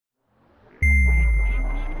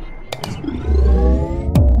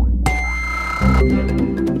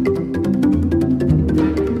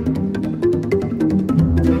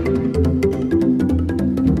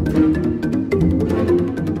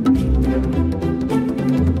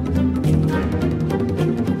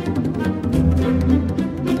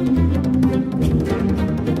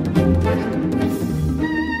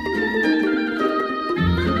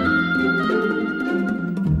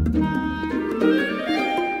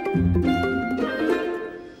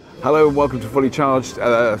Hello and welcome to Fully Charged,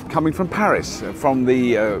 coming from Paris, from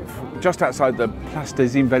the just outside the Place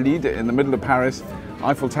des Invalides in the middle of Paris.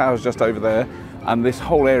 Eiffel Tower's just over there, and this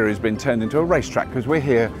whole area has been turned into a racetrack because we're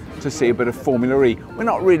here to see a bit of Formula E. We're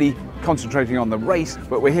not really concentrating on the race,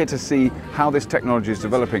 but we're here to see how this technology is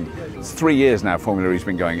developing. It's 3 years now Formula E's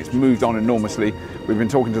been going. It's moved on enormously. We've been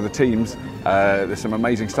talking to the teams. There's some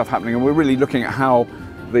amazing stuff happening, and we're really looking at how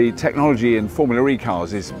the technology in Formula E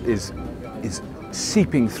cars is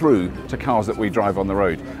seeping through to cars that we drive on the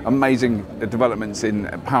road. Amazing developments in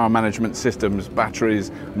power management systems, batteries,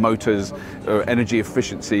 motors, energy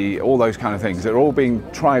efficiency, all those kind of things. They're all being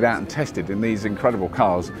tried out and tested in these incredible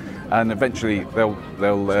cars, and eventually they'll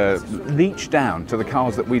leach down to the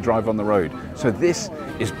cars that we drive on the road. So this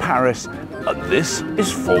is Paris, and this is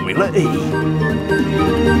Formula E.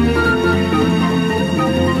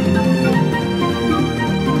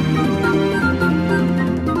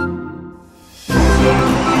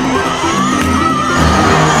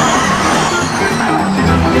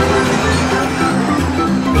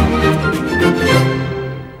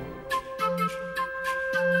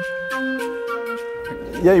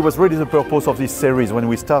 Yeah, it was really the purpose of this series. When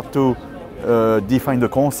we start to define the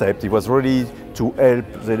concept, it was really to help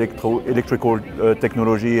the electrical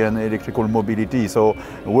technology and electrical mobility. So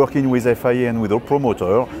working with FIA and with our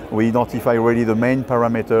promoter, we identify really the main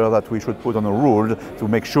parameter that we should put on a road to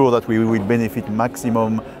make sure that we will benefit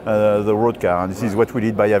maximum the road car. And this is what we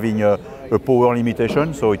did by having a power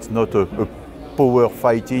limitation, so it's not a power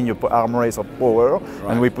fighting, arm race of power,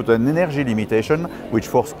 right. And we put an energy limitation which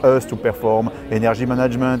forces us to perform energy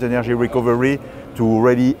management, energy recovery to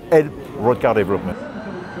really help road car development.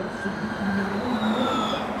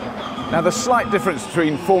 Now the slight difference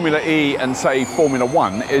between Formula E and say Formula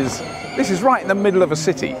 1 is this is right in the middle of a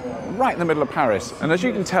city, right in the middle of Paris, and as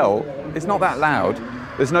you can tell it's not that loud.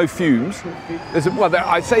 There's no fumes.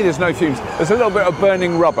 I'd say there's no fumes. There's a little bit of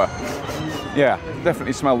burning rubber. Yeah,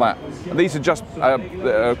 definitely smell that. And these are just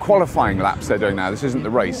qualifying laps they're doing now. This isn't the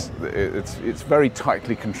race. It's very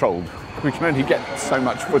tightly controlled. We can only get so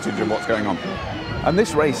much footage of what's going on. And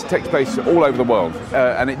this race takes place all over the world.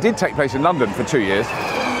 And it did take place in London for 2 years.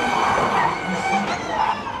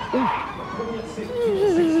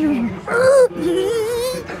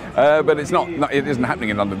 But it isn't happening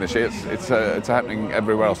in London this year. It's happening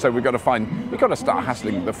everywhere else. So we've got to start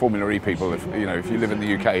hassling the Formula E people. If you live in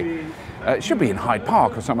the UK, it should be in Hyde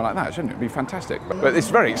Park or something like that, shouldn't it? It'd be fantastic. But it's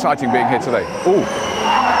very exciting being here today. Ooh.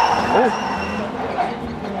 Oh.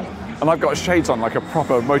 And I've got shades on like a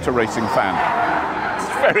proper motor racing fan. It's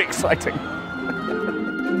very exciting.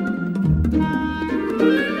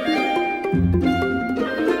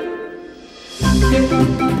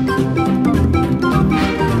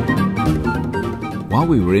 While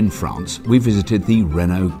we were in France, we visited the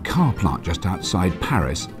Renault car plant just outside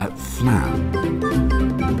Paris at Flins.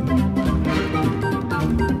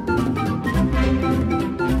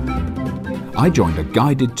 I joined a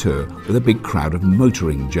guided tour with a big crowd of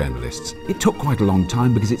motoring journalists. It took quite a long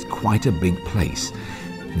time because it's quite a big place.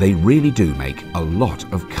 They really do make a lot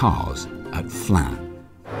of cars at Flins.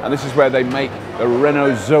 And this is where they make the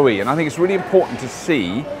Renault Zoe, and I think it's really important to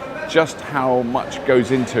see just how much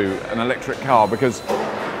goes into an electric car, because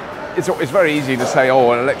it's very easy to say,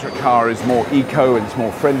 oh, an electric car is more eco and it's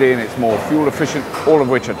more friendly and it's more fuel efficient, all of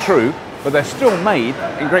which are true, but they're still made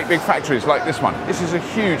in great big factories like this one. This is a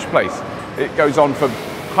huge place. It goes on for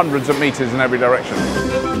hundreds of meters in every direction.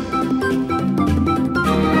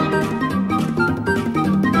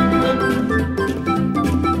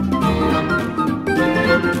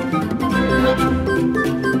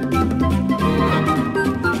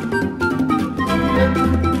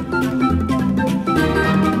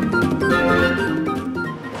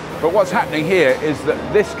 But what's happening here is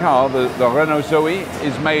that this car, the Renault Zoe,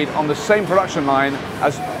 is made on the same production line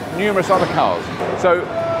as numerous other cars. So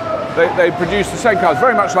they produce the same cars,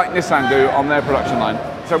 very much like Nissan do on their production line.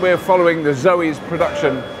 So we're following the Zoe's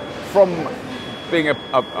production from being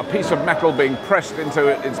a piece of metal being pressed into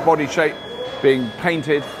its body shape, being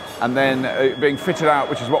painted, and then being fitted out,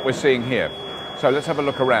 which is what we're seeing here. So let's have a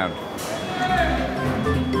look around.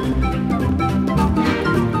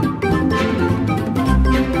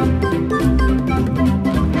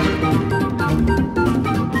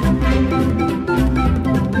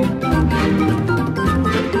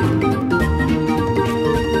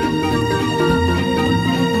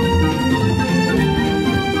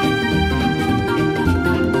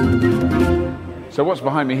 So what's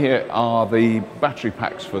behind me here are the battery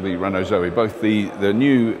packs for the Renault Zoe, both the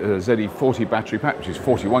new ZE40 battery pack, which is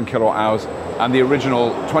 41 kilowatt hours, and the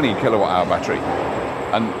original 20 kilowatt hour battery.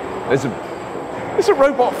 And there's There's a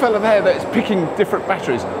robot fella there that's picking different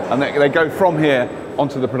batteries, and they go from here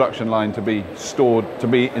onto the production line to be stored, to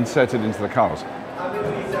be inserted into the cars.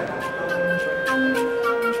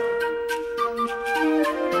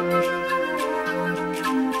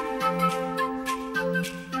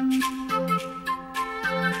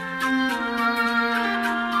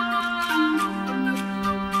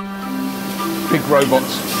 Big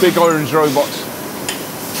robots, big orange robots.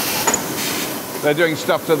 They're doing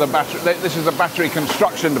stuff to the battery. This is the battery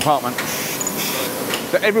construction department.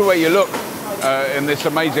 So everywhere you look in this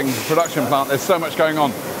amazing production plant, there's so much going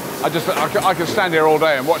on. I could stand here all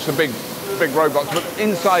day and watch the big robots, but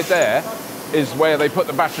inside there is where they put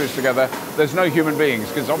the batteries together. There's no human beings,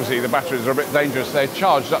 because obviously the batteries are a bit dangerous. They're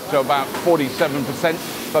charged up to about 47%,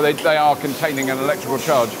 so they are containing an electrical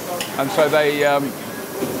charge. And so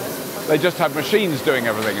they just have machines doing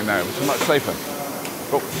everything in there, which is much safer.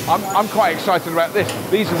 But I'm quite excited about this.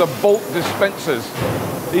 These are the bolt dispensers.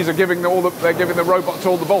 These are they're giving the robots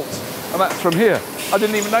all the bolts, and that's from here. I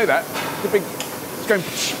didn't even know that. It's going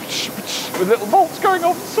with little bolts going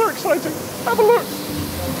off. So exciting. Have a look.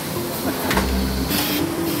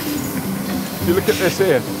 You look at this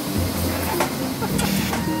here.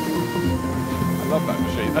 I love that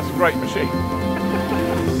machine. That's a great machine.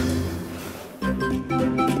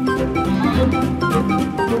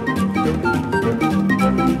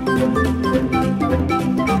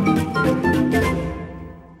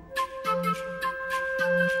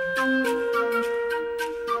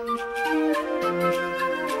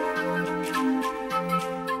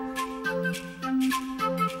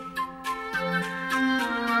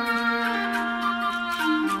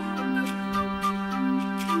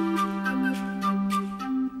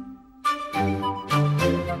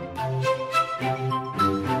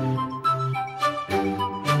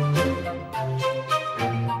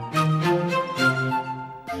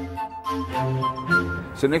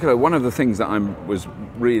 So Nicola, one of the things that I was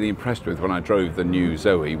really impressed with when I drove the new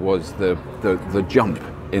Zoe was the jump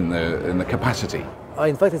in the capacity.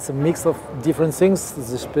 In fact, it's a mix of different things.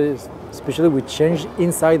 Especially we change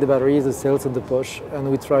inside the battery, the cells and the push,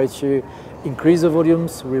 and we try to increase the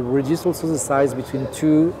volumes. We reduce also the size between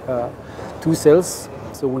two cells.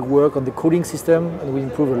 So we work on the cooling system, and we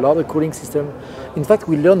improve a lot of cooling system. In fact,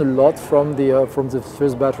 we learn a lot from the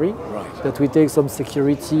first battery. Right. That we take some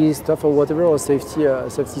security stuff or whatever, or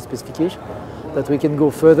safety specification, that we can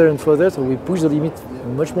go further and further. So we push the limit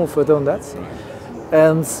much more further on that,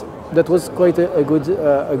 and that was quite a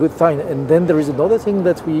good sign. And then there is another thing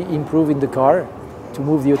that we improve in the car to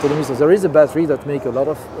move the autonomy. So there is a battery that make a lot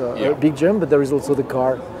of a big jump, but there is also the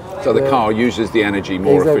car. So the car uses the energy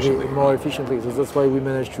more efficiently. More efficiently. So that's why we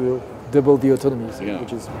managed to double the autonomy.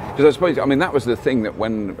 Which is because I suppose, I mean, that was the thing that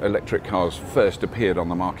when electric cars first appeared on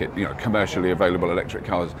the market, you know, commercially available electric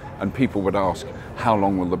cars, and people would ask, how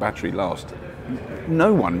long will the battery last?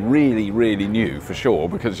 No one really knew for sure,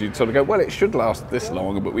 because you'd sort of go, well, it should last this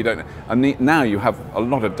long, but we don't know. And now you have a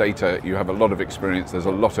lot of data, you have a lot of experience, there's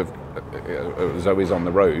a lot of Zoes on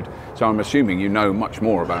the road, so I'm assuming you know much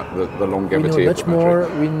more about the longevity of the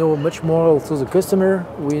battery. We know much more also the customer,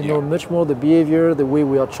 we know much more the behavior, the way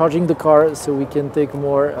we are charging the car, so we can take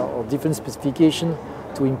more different specification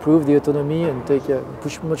to improve the autonomy and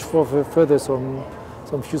push much further some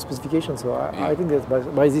few specifications. So I think that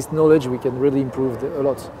by this knowledge we can really improve a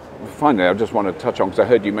lot. Finally, I just want to touch on, because I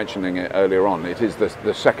heard you mentioning it earlier on, it is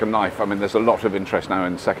the second life. I mean, there's a lot of interest now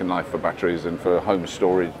in second life for batteries and for home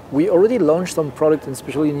storage. We already launched some product,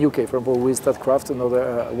 especially in UK, for example, with Statkraft,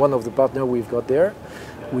 another one of the partner we've got there,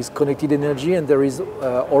 with connected energy, and there is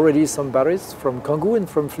already some batteries from Kangoo and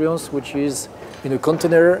from Flins, which is in a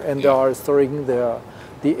container, and they are storing the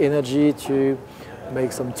energy to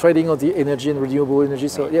make some trading of the energy and renewable energy.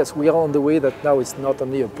 So yes, we are on the way that now it's not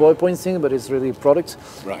only a PowerPoint thing, but it's really a product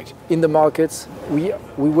in the market. We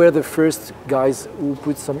were the first guys who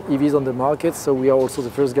put some EVs on the market, so we are also the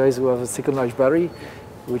first guys who have a second life battery,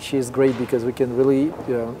 which is great because we can really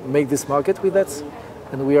make this market with that.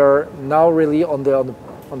 And we are now really on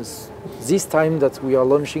this time that we are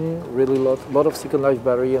launching really lot of second life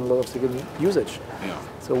battery and a lot of second usage. Yeah.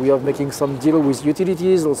 So we are making some deal with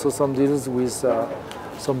utilities, also some deals with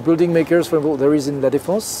some building makers. For example, there is in La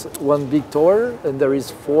Défense one big tower, and there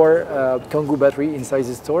is 4 Kangoo battery inside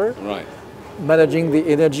this tower. Right. Managing the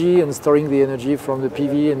energy and storing the energy from the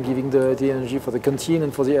PV and giving the energy for the canteen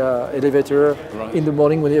and for the elevator in the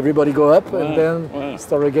morning when everybody go up, and then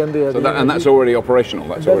store again the energy. And that's already operational,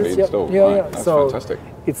 that's already installed. Yeah, That's fantastic.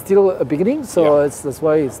 it's still a beginning, so that's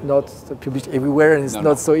why it's not published everywhere and it's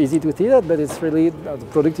not so easy to see that, but it's really, the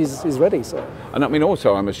product is ready. So. And I mean,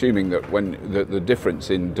 also, I'm assuming that when the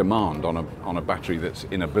difference in demand on a battery that's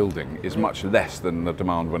in a building is much less than the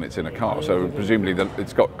demand when it's in a car. So presumably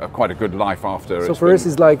it's got quite a good life after. So for us,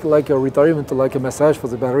 it's like a retirement, like a massage for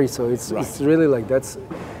the battery. So it's really like that's.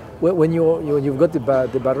 When you've got the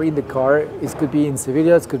battery in the car, it could be in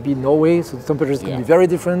Sevilla, it could be in Norway, so the temperatures can be very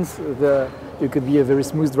different. You could be a very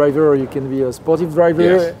smooth driver, or you can be a sportive driver.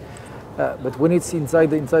 Yes. But when it's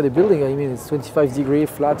inside the building, I mean, it's 25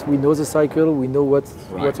 degrees flat. We know the cycle, we know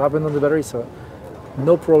what's happened on the battery, so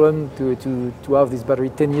no problem to have this battery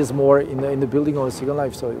 10 years more in the building or a second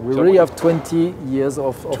life. So we really have 20 years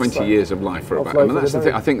of 20 years of life for a battery. I mean, that's the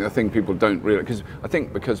thing. I think the thing people don't realize,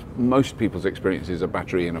 because most people's experience is a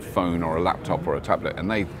battery in a phone or a laptop or a tablet, and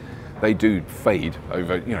they do fade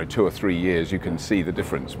over 2 or 3 years. You can see the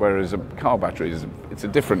difference. Whereas a car battery it's a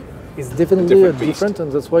different. It's definitely different, and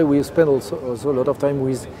that's why we spend also a lot of time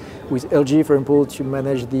with LG, for example, to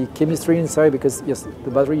manage the chemistry inside, because yes, the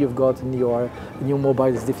battery you've got in your mobile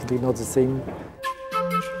is definitely not the same.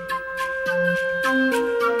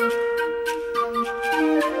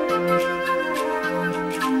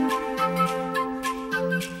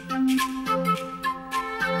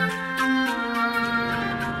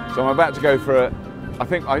 So I'm about to go for I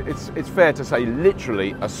think it's fair to say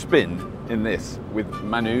literally a spin in this with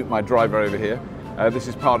Manu, my driver over here. This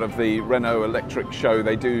is part of the Renault electric show.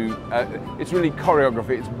 They do, it's really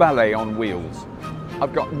choreography, it's ballet on wheels.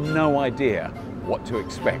 I've got no idea what to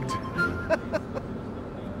expect.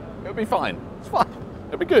 It'll be fine, it's fine,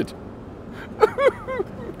 it'll be good. The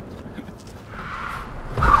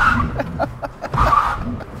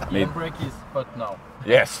handbrake is hot now.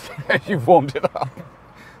 Yes, you've warmed it up.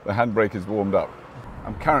 The handbrake is warmed up.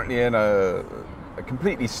 I'm currently in a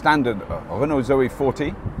completely standard Renault Zoe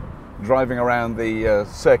 40, driving around the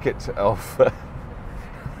circuit of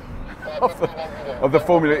the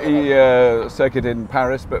Formula E circuit in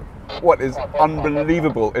Paris. But what is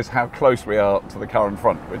unbelievable is how close we are to the car in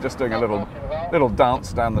front. We're just doing a little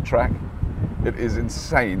dance down the track. It is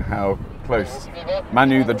insane how close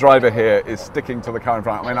Manu, the driver here, is sticking to the car in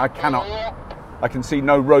front. I mean, I can see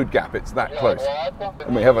no road gap, it's that close.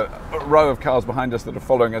 And we have a row of cars behind us that are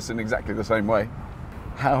following us in exactly the same way.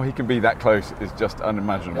 How he can be that close is just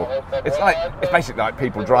unimaginable. It's basically like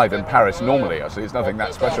people drive in Paris normally, actually. It's nothing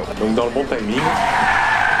that special. Donc dans le bon timing.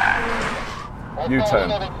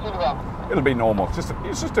 U-turn. It'll be normal. He's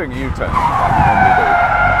just doing a U-turn like you normally do.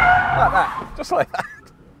 Like that, just like that.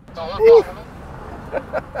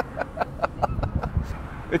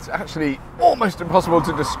 It's actually almost impossible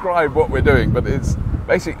to describe what we're doing, but it's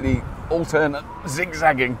basically alternate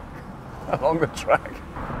zigzagging along the track.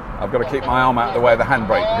 I've got to keep my arm out of the way of the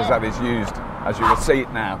handbrake because that is used, as you will see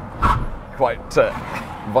now, quite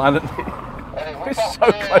violently. It's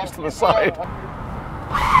so close to the side.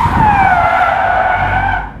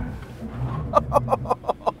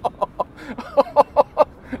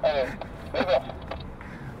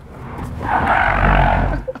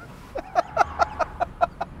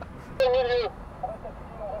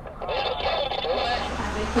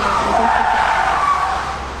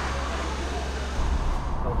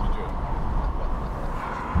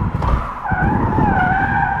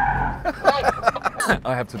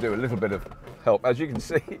 I have to do a little bit of help. As you can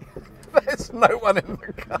see, there's no one in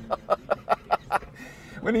the car.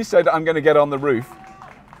 When he said, I'm going to get on the roof,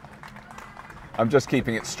 I'm just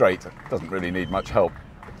keeping it straight. It doesn't really need much help.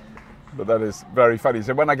 But that is very funny. He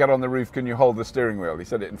said, when I get on the roof, can you hold the steering wheel? He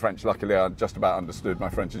said it in French. Luckily, I just about understood. My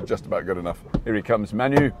French is just about good enough. Here he comes,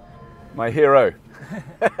 Manu, my hero.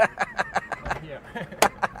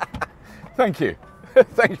 Thank you.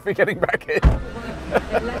 Thank you for getting back in.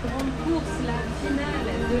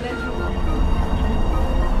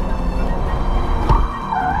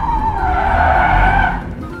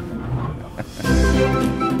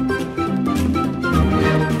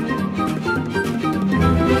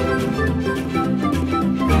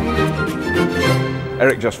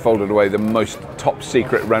 Eric just folded away the most top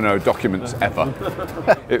secret Renault documents ever.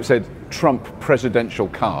 It said Trump presidential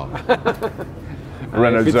car.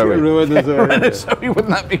 Renault Zoe. Renault Zoe, wouldn't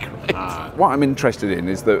that be great? What I'm interested in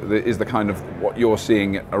is the kind of what you're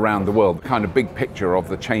seeing around the world, the kind of big picture of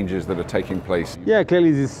the changes that are taking place. Yeah,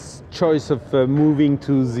 clearly this choice of moving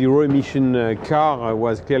to zero emission car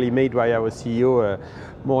was clearly made by our CEO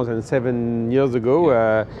more than 7 years ago,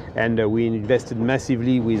 and we invested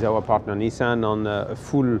massively with our partner Nissan on a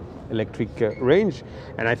full electric range,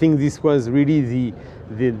 and I think this was really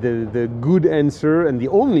the good answer and the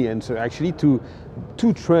only answer actually to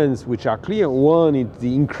two trends which are clear. One is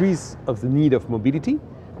the increase of the need of mobility,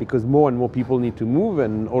 because more and more people need to move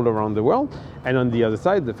and all around the world. And on the other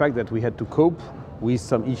side, the fact that we had to cope with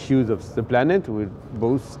some issues of the planet, with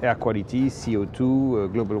both air quality,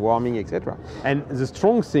 CO2, global warming, etc. And the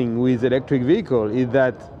strong thing with electric vehicle is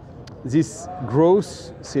that this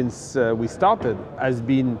growth since we started has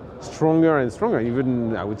been stronger and stronger,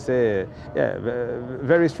 even I would say,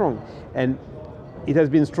 very strong. And it has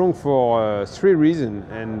been strong for 3 reasons.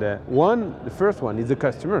 And the first one is the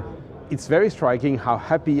customer. It's very striking how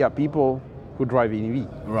happy are people who drive EV.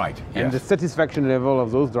 Right. And the satisfaction level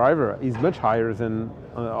of those drivers is much higher than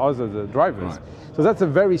other drivers. Right. So that's a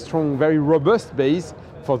very strong, very robust base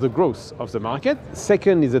for the growth of the market.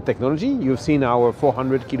 Second is the technology. You've seen our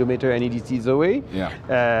 400-kilometer NEDC Zoe.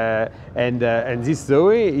 Yeah. And this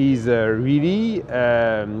Zoe is really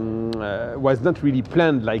was not really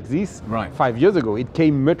planned like this 5 years ago. It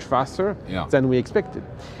came much faster than we expected.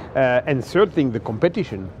 And third thing, the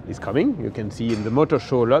competition is coming. You can see in the motor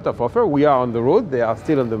show a lot of offer. We are on the road, they are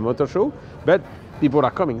still on the motor show, but people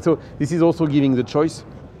are coming. So this is also giving the choice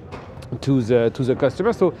to the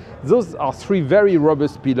customer. So those are 3 very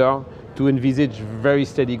robust pillars to envisage very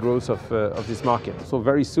steady growth of this market. So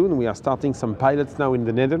very soon we are starting some pilots now in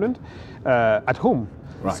the Netherlands at home.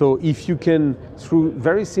 Right. So if you can, through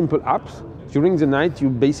very simple apps, during the night you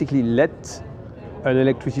basically let an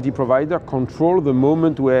electricity provider control the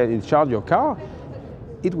moment where you charge your car,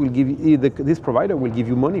 it will give you, this provider will give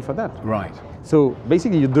you money for that. Right. So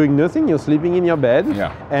basically you're doing nothing, you're sleeping in your bed,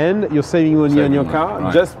 and you're saving money on your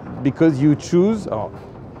car just because you choose, or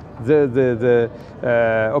the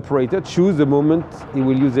operator choose the moment he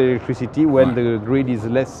will use the electricity when the grid is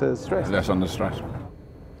less stressed. Less under stress.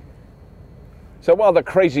 So while the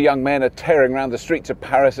crazy young men are tearing around the streets of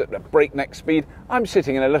Paris at a breakneck speed, I'm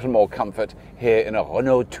sitting in a little more comfort here in a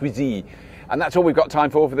Renault Twizy. And that's all we've got time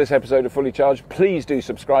for this episode of Fully Charged. Please do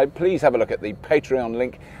subscribe. Please have a look at the Patreon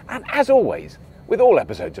link. And as always, with all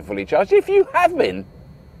episodes of Fully Charged, if you have been,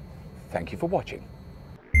 thank you for watching.